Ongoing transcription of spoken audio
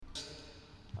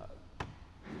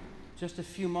Just a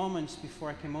few moments before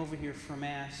I came over here for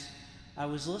Mass, I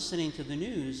was listening to the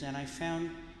news and I found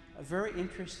a very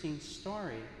interesting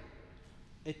story.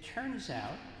 It turns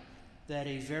out that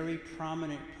a very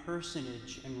prominent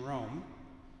personage in Rome,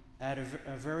 at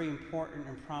a very important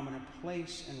and prominent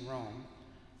place in Rome,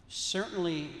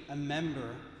 certainly a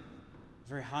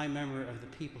very high member of the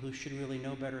People Who Should Really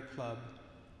Know Better club,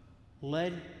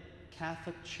 led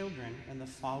Catholic children in the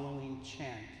following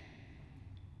chant: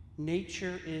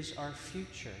 "Nature is our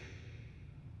future.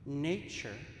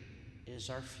 Nature is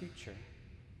our future."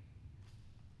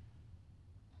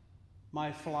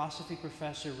 My philosophy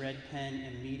professor red pen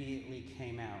immediately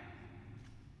came out.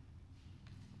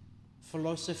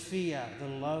 Philosophia, the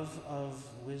love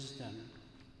of wisdom.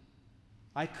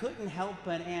 I couldn't help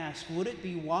but ask, would it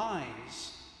be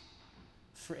wise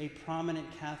for a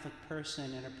prominent Catholic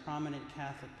person in a prominent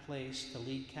Catholic place to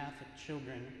lead Catholic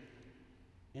children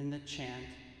in the chant,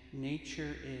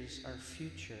 "Nature is our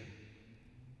future"?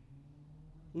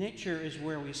 Nature is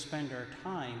where we spend our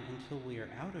time until we are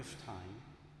out of time.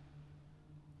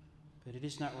 But it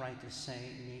is not right to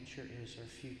say nature is our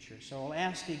future. So I'll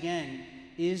ask again,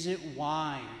 is it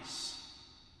wise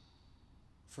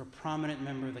for a prominent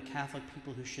member of the Catholic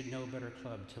People Who Should Know Better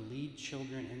club to lead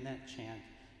children in that chant,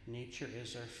 "Nature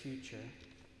is our future"?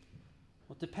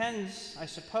 Well, it depends, I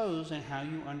suppose, on how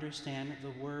you understand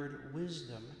the word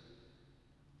wisdom.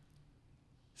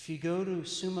 If you go to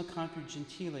Summa Contra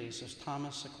Gentiles of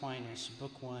Thomas Aquinas,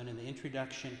 Book 1, in the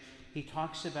introduction, he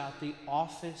talks about the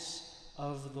office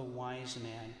of the wise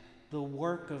man, the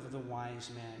work of the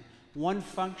wise man. One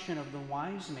function of the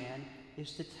wise man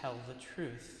is to tell the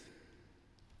truth.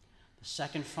 The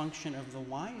second function of the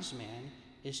wise man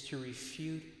is to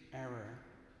refute error.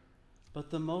 But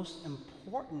the most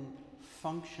important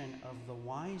function of the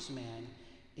wise man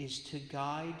is to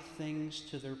guide things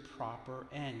to their proper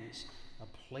ends, a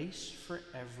place for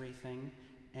everything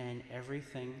and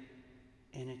everything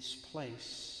in its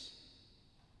place.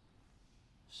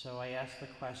 So I ask the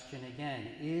question again,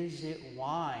 is it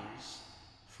wise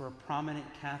for a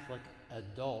prominent Catholic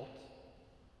adult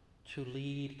to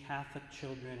lead Catholic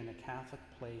children in a Catholic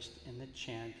place in the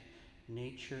chant,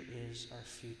 "Nature is our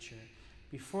future"?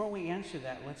 Before we answer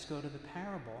that, let's go to the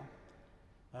parable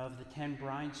of the 10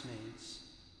 bridesmaids.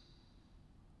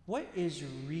 What is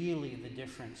really the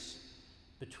difference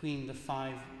between the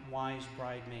 5 wise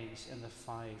bridesmaids and the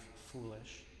 5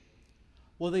 foolish?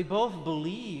 Well, they both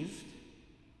believed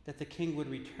that the king would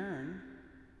return.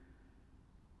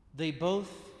 They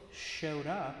both showed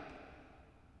up,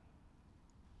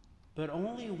 but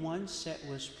only one set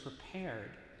was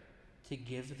prepared to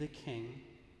give the king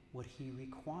what he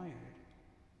required.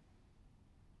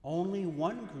 Only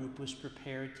one group was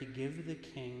prepared to give the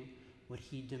king what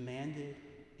he demanded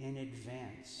in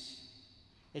advance.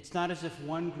 It's not as if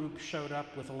one group showed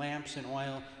up with lamps and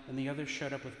oil and the other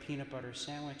showed up with peanut butter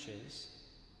sandwiches.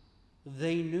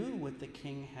 They knew what the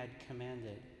king had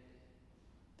commanded.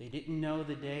 They didn't know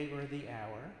the day or the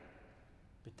hour,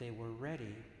 but they were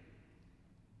ready.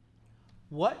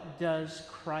 What does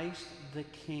Christ the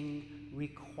King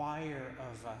require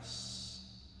of us?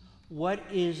 What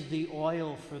is the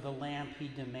oil for the lamp he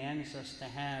demands us to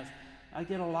have? I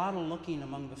did a lot of looking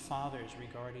among the fathers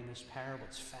regarding this parable.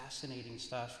 It's fascinating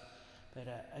stuff. But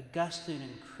Augustine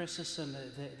and Chrysostom,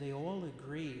 they all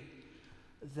agree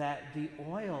that the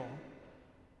oil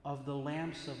of the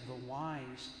lamps of the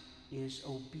wise is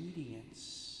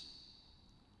obedience.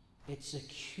 It's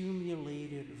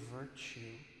accumulated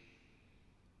virtue.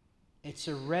 It's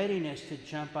a readiness to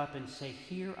jump up and say,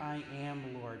 "Here I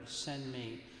am, Lord, send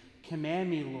me. Command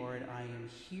me, Lord, I am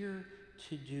here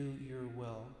to do your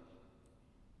will."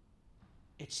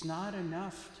 It's not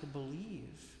enough to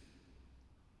believe.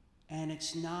 And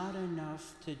it's not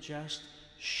enough to just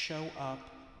show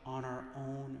up on our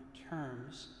own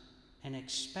terms and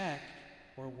expect,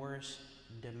 or worse,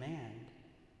 demand,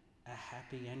 a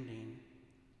happy ending.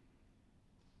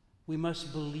 We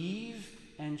must believe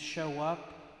and show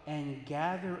up and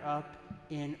gather up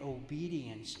in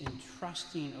obedience, in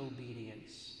trusting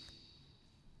obedience,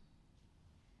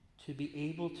 to be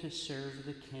able to serve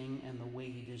the King in the way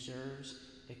he deserves,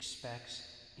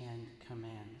 expects, and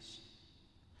commands.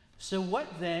 So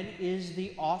what then is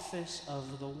the office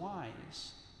of the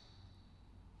wise?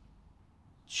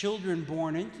 Children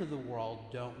born into the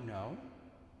world don't know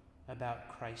about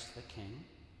Christ the King.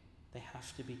 They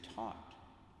have to be taught.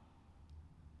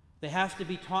 They have to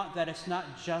be taught that it's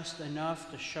not just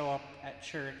enough to show up at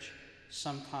church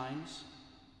sometimes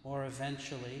or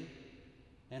eventually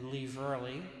and leave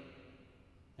early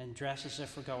and dress as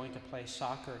if we're going to play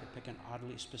soccer, to pick an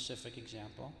oddly specific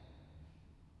example.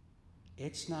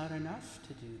 It's not enough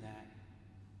to do that.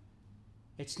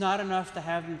 It's not enough to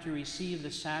have them to receive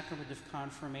the sacrament of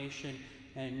confirmation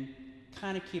and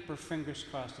kind of keep our fingers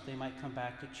crossed that they might come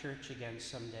back to church again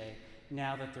someday,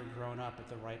 now that they're grown up at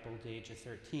the ripe old age of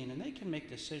 13, and they can make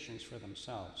decisions for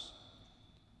themselves.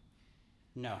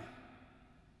 No.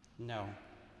 No.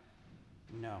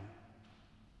 No.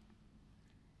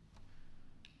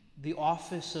 The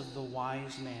office of the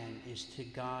wise man is to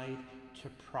guide to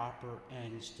proper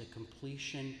ends, to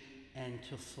completion and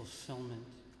to fulfillment.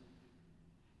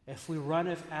 If we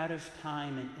run out of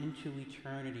time and into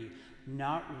eternity,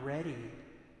 not ready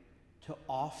to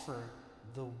offer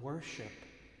the worship,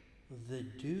 the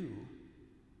due,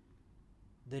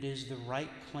 that is the right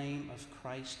claim of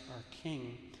Christ our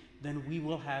King, then we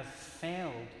will have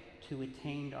failed to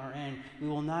attain our end. We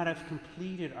will not have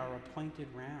completed our appointed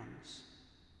rounds.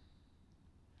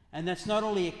 And that's not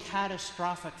only a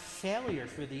catastrophic failure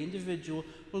for the individual,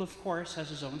 who of course has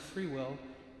his own free will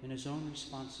and his own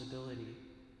responsibility.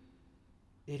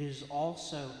 It is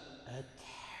also a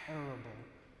terrible,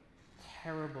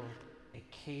 terrible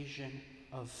occasion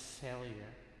of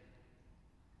failure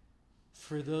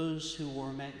for those who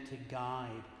were meant to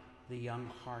guide the young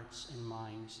hearts and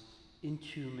minds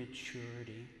into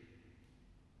maturity,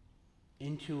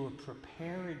 into a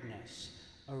preparedness,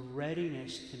 a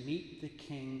readiness to meet the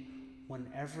King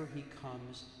whenever he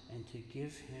comes and to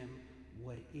give him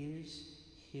what is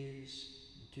his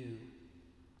due.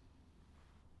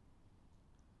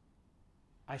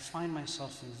 I find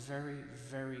myself in very,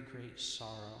 very great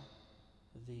sorrow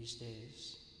these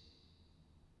days.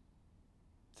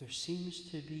 There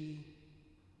seems to be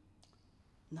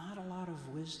not a lot of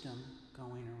wisdom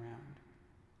going around.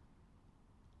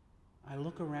 I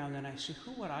look around and I say,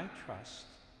 who would I trust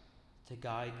to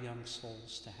guide young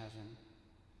souls to heaven?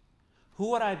 Who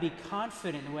would I be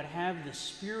confident would have the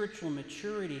spiritual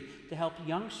maturity to help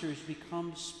youngsters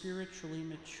become spiritually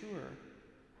mature?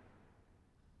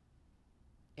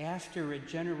 After a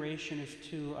generation of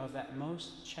two of at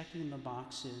most checking the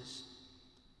boxes,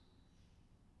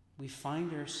 we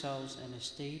find ourselves in a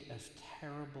state of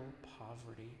terrible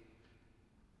poverty.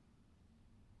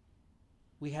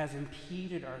 We have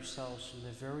impeded ourselves from the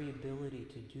very ability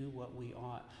to do what we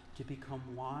ought, to become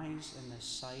wise in the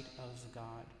sight of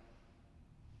God.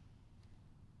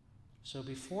 So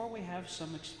before we have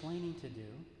some explaining to do,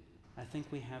 I think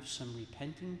we have some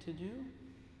repenting to do.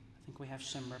 I think we have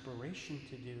some reparation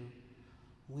to do.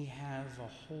 We have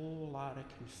a whole lot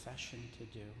of confession to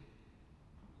do.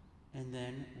 And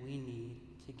then we need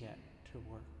to get to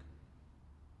work.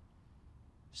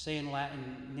 Say in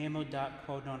Latin, nemo dat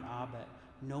quod non habet.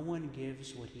 No one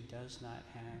gives what he does not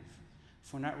have.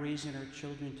 If we're not raising our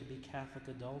children to be Catholic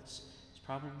adults, it's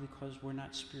probably because we're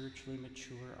not spiritually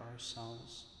mature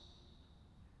ourselves.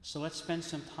 So let's spend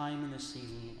some time in this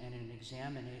evening and an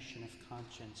examination of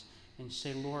conscience and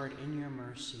say, Lord, in your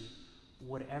mercy,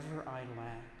 whatever I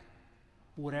lack,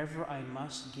 whatever I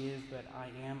must give but I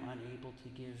am unable to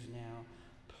give now,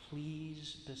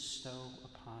 please bestow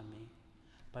upon me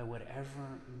by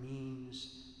whatever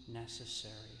means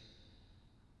necessary,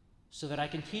 so that I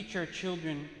can teach our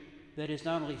children that it is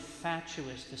not only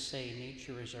fatuous to say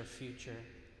nature is our future,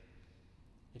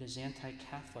 it is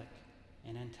anti-Catholic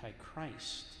and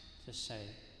anti-Christ to say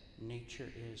nature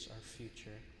is our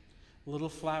future. Little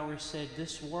Flower said,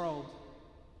 this world,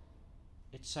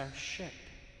 it's our ship,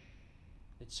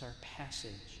 it's our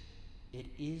passage. It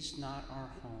is not our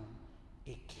home.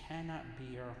 It cannot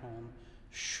be our home.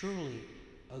 Surely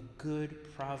a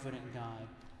good, provident God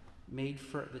made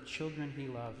for the children he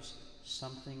loves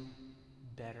something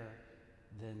better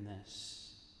than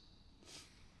this.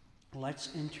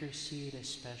 Let's intercede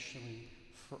especially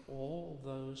for all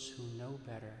those who know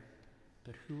better,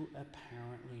 but who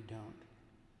apparently don't.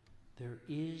 There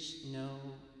is no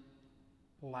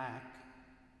lack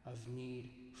of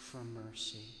need for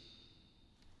mercy,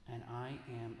 and I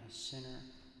am a sinner.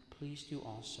 Please do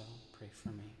also pray for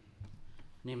me.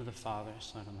 In the name of the Father,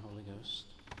 Son, and the Holy Ghost.